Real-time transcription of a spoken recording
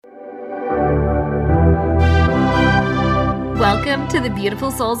Welcome to the Beautiful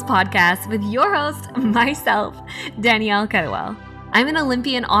Souls podcast with your host, myself, Danielle Cudwell. I'm an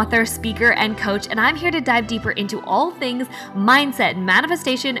Olympian author, speaker, and coach, and I'm here to dive deeper into all things mindset,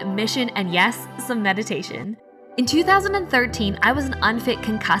 manifestation, mission, and yes, some meditation. In 2013, I was an unfit,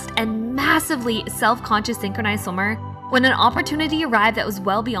 concussed, and massively self-conscious synchronized swimmer when an opportunity arrived that was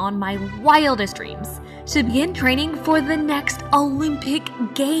well beyond my wildest dreams to begin training for the next Olympic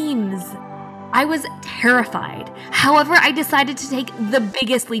Games. I was terrified. However, I decided to take the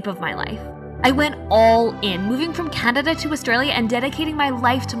biggest leap of my life. I went all in, moving from Canada to Australia and dedicating my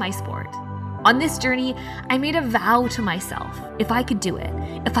life to my sport. On this journey, I made a vow to myself. If I could do it,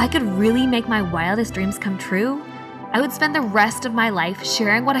 if I could really make my wildest dreams come true, I would spend the rest of my life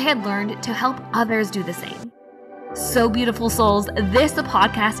sharing what I had learned to help others do the same. So beautiful souls, this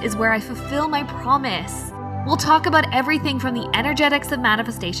podcast is where I fulfill my promise. We'll talk about everything from the energetics of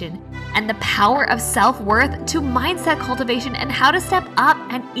manifestation and the power of self-worth to mindset cultivation and how to step up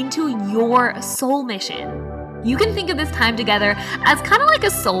and into your soul mission. You can think of this time together as kind of like a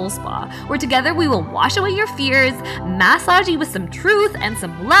soul spa, where together we will wash away your fears, massage you with some truth and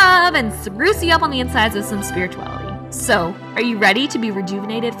some love, and spruce you up on the insides with some spirituality. So, are you ready to be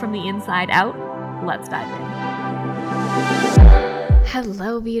rejuvenated from the inside out? Let's dive in.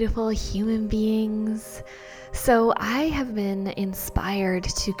 Hello, beautiful human beings. So I have been inspired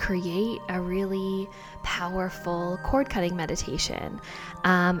to create a really powerful cord cutting meditation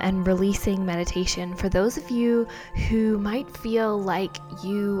and releasing meditation for those of you who might feel like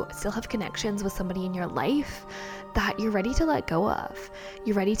you still have connections with somebody in your life that you're ready to let go of.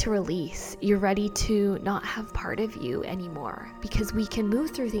 You're ready to release. You're ready to not have part of you anymore, because we can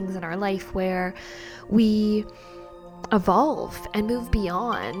move through things in our life where we evolve and move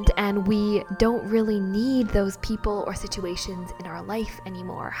beyond, and we don't really need those people or situations in our life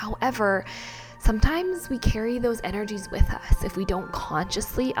anymore. However, sometimes we carry those energies with us if we don't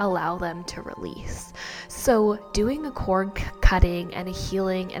consciously allow them to release. So doing a cord cutting and a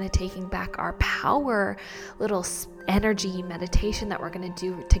healing and a taking back our power little energy meditation that we're going to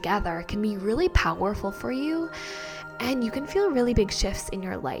do together can be really powerful for you, and you can feel really big shifts in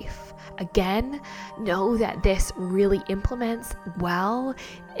your life. Again, know that this really implements well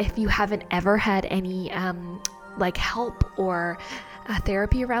if you haven't ever had any help or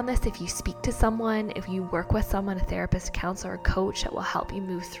therapy around this. If you speak to someone, if you work with someone, a therapist, a counselor, a coach that will help you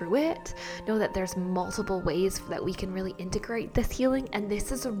move through it, know that there's multiple ways that we can really integrate this healing, and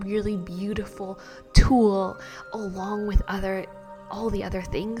this is a really beautiful tool along with all the other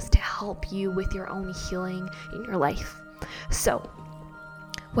things to help you with your own healing in your life. So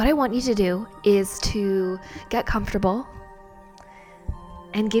what I want you to do is to get comfortable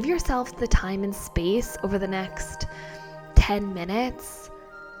and give yourself the time and space over the next 10 minutes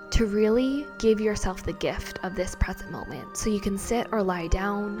to really give yourself the gift of this present moment. So you can sit or lie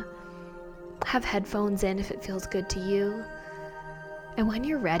down, have headphones in if it feels good to you, and when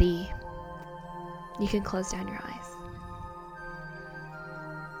you're ready, you can close down your eyes.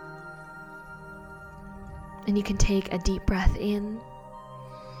 And you can take a deep breath in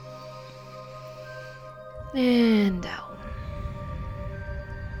and out.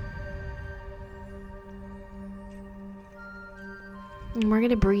 And we're going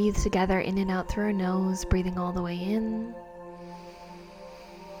to breathe together in and out through our nose, breathing all the way in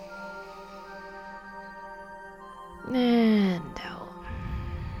and out.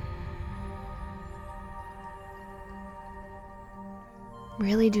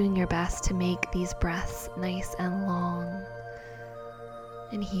 Really doing your best to make these breaths nice and long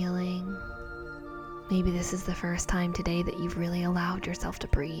and healing. Maybe this is the first time today that you've really allowed yourself to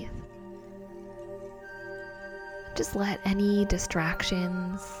breathe. Just let any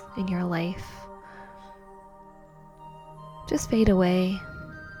distractions in your life just fade away.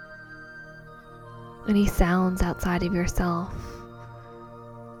 Any sounds outside of yourself.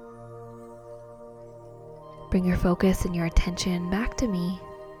 Bring your focus and your attention back to me.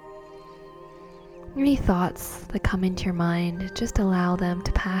 Any thoughts that come into your mind, just allow them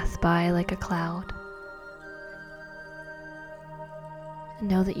to pass by like a cloud.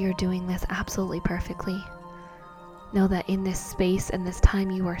 Know that you're doing this absolutely perfectly. Know that in this space and this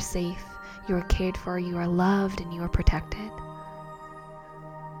time you are safe, you are cared for, you are loved, and you are protected.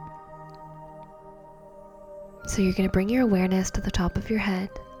 So you're going to bring your awareness to the top of your head.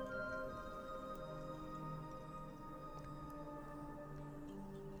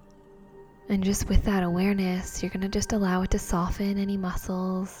 And just with that awareness, you're going to just allow it to soften any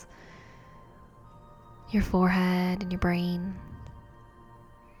muscles, your forehead and your brain.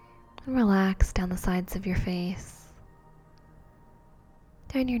 And relax down the sides of your face,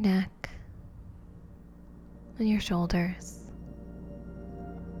 down your neck, and your shoulders.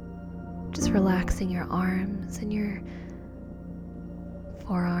 Just relaxing your arms and your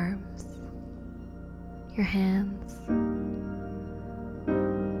forearms, your hands.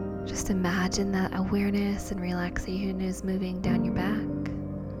 Just imagine that awareness and relaxation is moving down your back,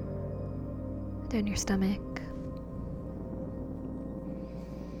 down your stomach,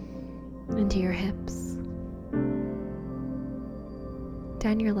 into your hips,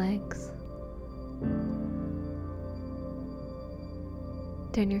 down your legs,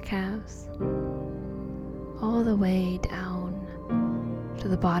 down your calves, all the way down to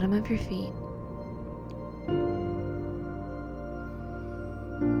the bottom of your feet.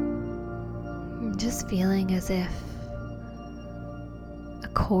 Just feeling as if a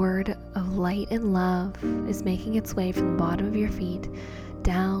cord of light and love is making its way from the bottom of your feet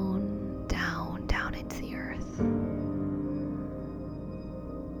down, down, down into the earth,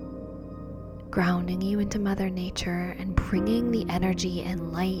 grounding you into Mother Nature and bringing the energy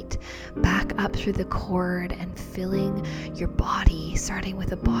and light back up through the cord and filling your body, starting with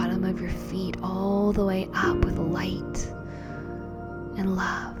the bottom of your feet all the way up with light and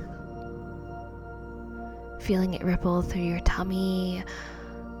love. Feeling it ripple through your tummy,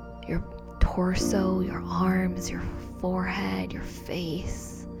 your torso, your arms, your forehead, your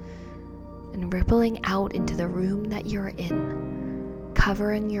face, and rippling out into the room that you're in,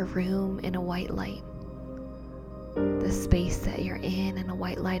 covering your room in a white light, the space that you're in a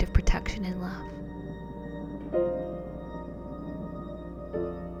white light of protection and love.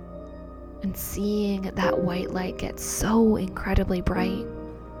 And seeing that white light get so incredibly bright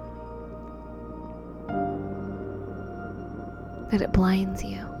that it blinds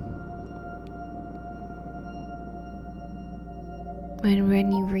you.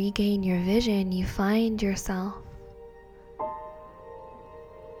 When you regain your vision, you find yourself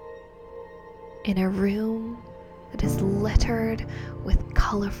in a room that is littered with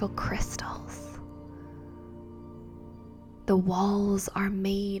colorful crystals. The walls are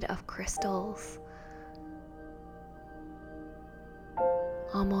made of crystals,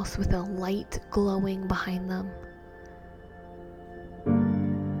 almost with a light glowing behind them.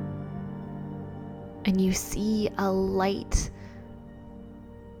 And you see a light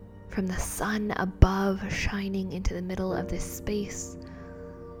from the sun above shining into the middle of this space.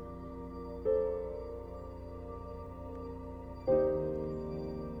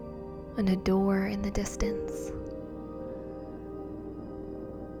 And a door in the distance.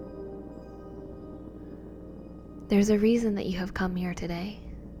 There's a reason that you have come here today.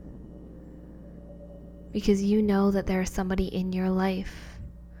 Because you know that there is somebody in your life,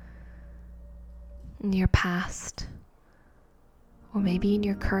 in your past, or maybe in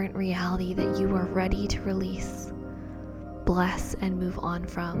your current reality that you are ready to release, bless, and move on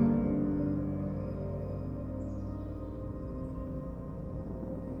from.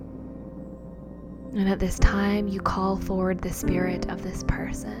 And at this time, you call forward the spirit of this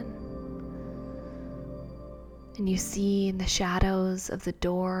person. And you see in the shadows of the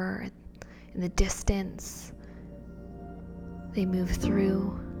door, in the distance, they move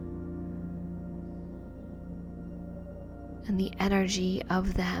through. And the energy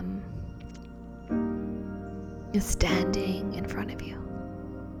of them is standing in front of you.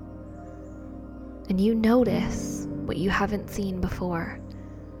 And you notice what you haven't seen before,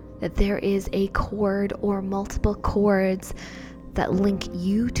 that there is a cord or multiple cords that link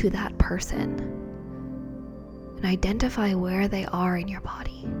you to that person. And identify where they are in your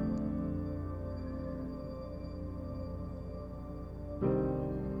body.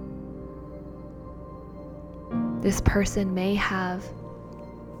 This person may have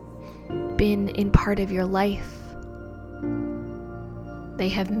been in part of your life.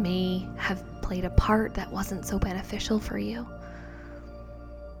 They may have played a part that wasn't so beneficial for you.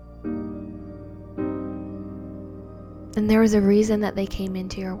 And there was a reason that they came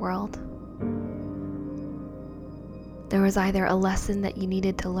into your world. There was either a lesson that you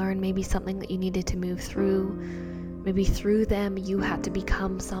needed to learn, maybe something that you needed to move through. Maybe through them you had to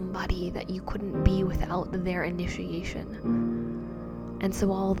become somebody that you couldn't be without their initiation. And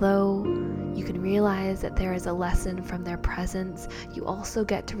so although you can realize that there is a lesson from their presence, you also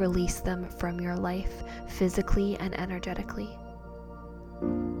get to release them from your life physically and energetically.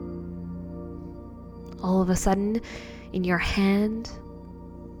 All of a sudden, in your hand,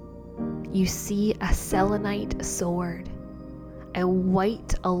 you see a selenite sword, a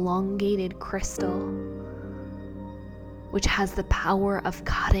white elongated crystal, which has the power of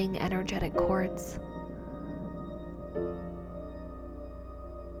cutting energetic cords.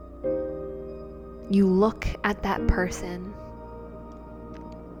 You look at that person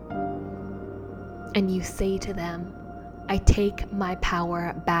and you say to them, I take my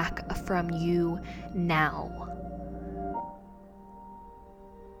power back from you now.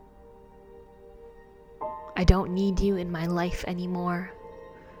 I don't need you in my life anymore.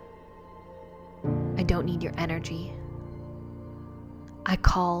 I don't need your energy. I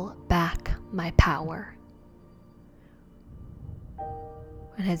call back my power.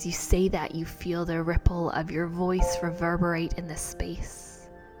 And as you say that, you feel the ripple of your voice reverberate in the space.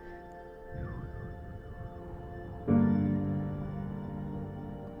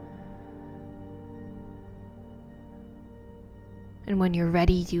 And when you're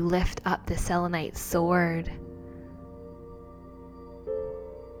ready, you lift up the selenite sword.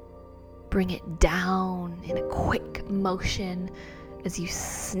 Bring it down in a quick motion as you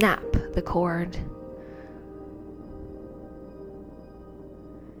snap the cord.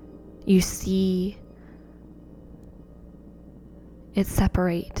 You see it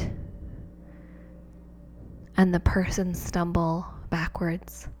separate, and the person stumble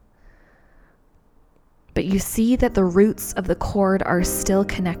backwards. But you see that the roots of the cord are still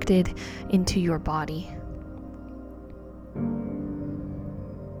connected into your body.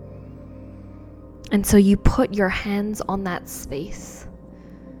 And so you put your hands on that space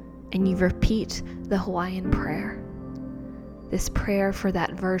and you repeat the Hawaiian prayer. This prayer for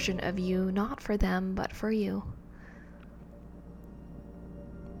that version of you, not for them, but for you.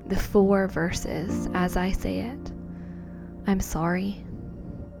 The 4 verses as I say it. I'm sorry.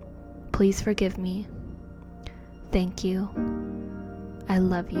 Please forgive me. Thank you. I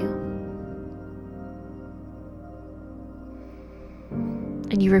love you.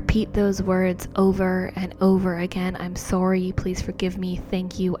 And you repeat those words over and over again. I'm sorry, please forgive me,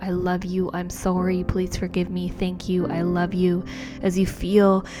 thank you, I love you. I'm sorry, please forgive me, thank you, I love you. As you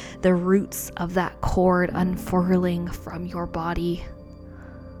feel the roots of that cord unfurling from your body,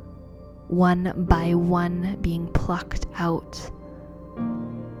 one by one being plucked out,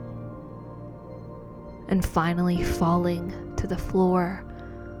 and finally falling to the floor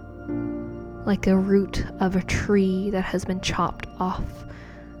like a root of a tree that has been chopped off,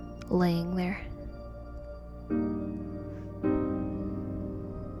 laying there.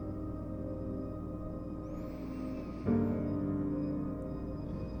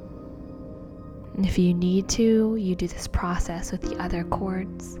 And if you need to, you do this process with the other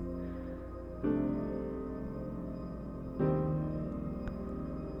cords.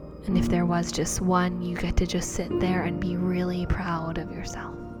 And if there was just one, you get to just sit there and be really proud of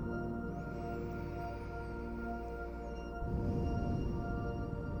yourself.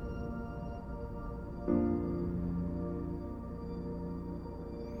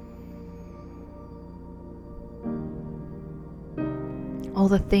 All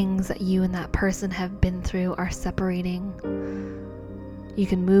the things that you and that person have been through are separating. You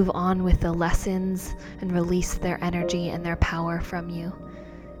can move on with the lessons and release their energy and their power from you,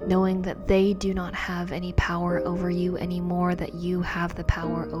 knowing that they do not have any power over you anymore, that you have the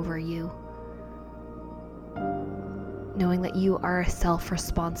power over you. Knowing that you are a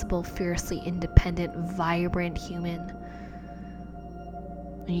self-responsible, fiercely independent, vibrant human.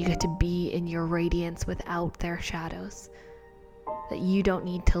 And you get to be in your radiance without their shadows. That you don't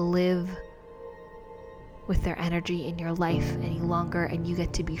need to live with their energy in your life any longer, and you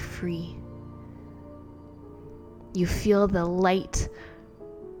get to be free. You feel the light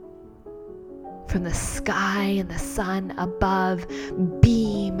from the sky and the sun above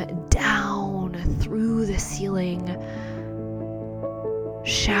beam down through the ceiling,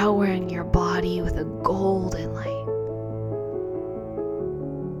 showering your body with a golden light,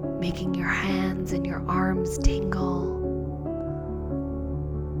 making your hands and your arms tingle,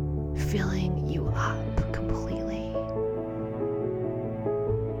 filling you up completely.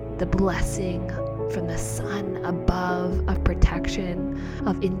 The blessing from the sun above of protection,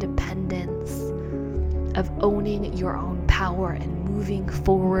 of independence, of owning your own power and moving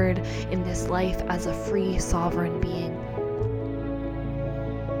forward in this life as a free, sovereign being.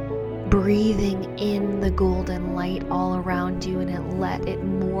 Breathing in the golden light all around you, and let it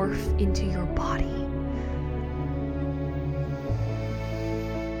morph into your body.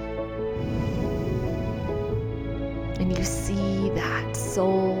 And you see that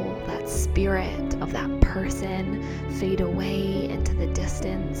soul, that spirit of that person fade away into the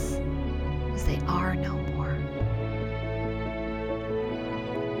distance as they are no more.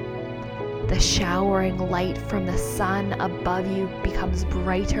 The showering light from the sun above you becomes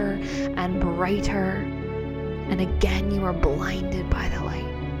brighter and brighter, and again you are blinded by the light.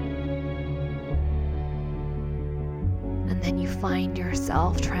 And then you find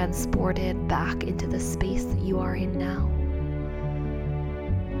yourself transported back into the space that you are in now.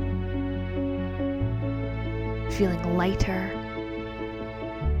 feeling lighter,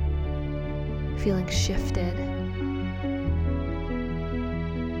 feeling shifted,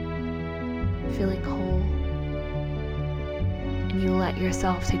 feeling whole. And you let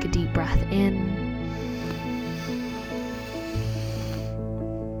yourself take a deep breath in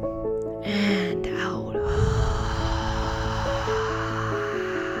and out.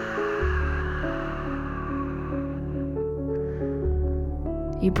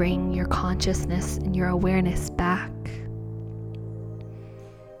 You bring your consciousness and your awareness back.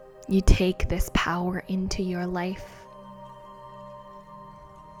 You take this power into your life.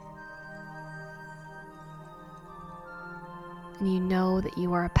 And you know that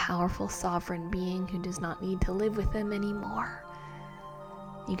you are a powerful sovereign being who does not need to live with them anymore.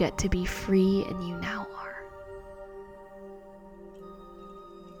 You get to be free, and you now are.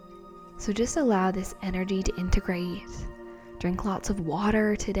 So just allow this energy to integrate. Drink lots of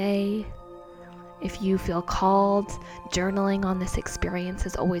water today. If you feel called, journaling on this experience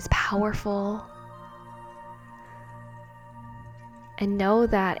is always powerful. And know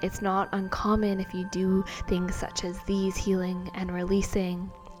that it's not uncommon if you do things such as these, healing and releasing.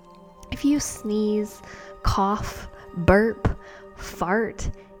 If you sneeze, cough, burp,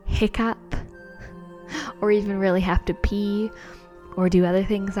 fart, hiccup, or even really have to pee or do other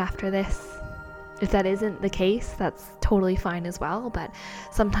things after this, if that isn't the case, that's totally fine as well. But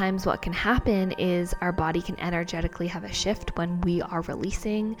sometimes what can happen is our body can energetically have a shift when we are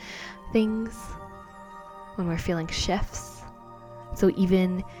releasing things, when we're feeling shifts. So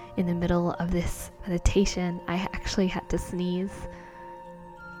even in the middle of this meditation, I actually had to sneeze.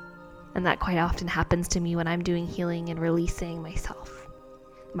 And that quite often happens to me when I'm doing healing and releasing myself.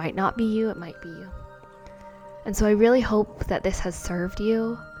 It might not be you, it might be you. And so I really hope that this has served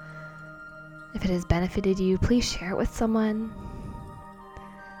you. If it has benefited you, please share it with someone.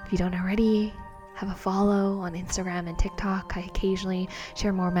 If you don't already, have a follow on Instagram and TikTok. I occasionally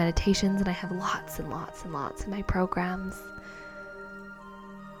share more meditations, and I have lots and lots and lots in my programs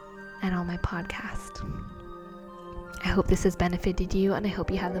and on my podcast. I hope this has benefited you, and I hope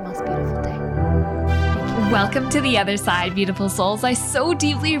you have the most beautiful day. Thank you. Welcome to the other side, beautiful souls. I so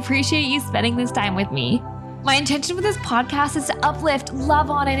deeply appreciate you spending this time with me. My intention with this podcast is to uplift, love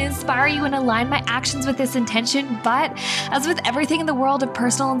on, and inspire you and align my actions with this intention. But as with everything in the world of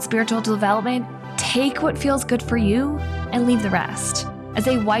personal and spiritual development, take what feels good for you and leave the rest. As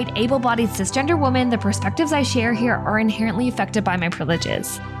a white, able-bodied, cisgender woman, the perspectives I share here are inherently affected by my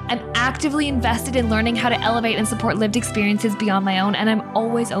privileges. I'm actively invested in learning how to elevate and support lived experiences beyond my own, and I'm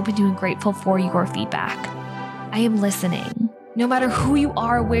always open to and grateful for your feedback. I am listening. No matter who you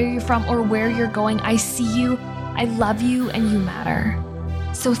are, where you're from, or where you're going, I see you, I love you, and you matter.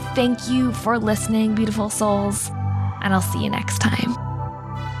 So thank you for listening, beautiful souls, and I'll see you next time.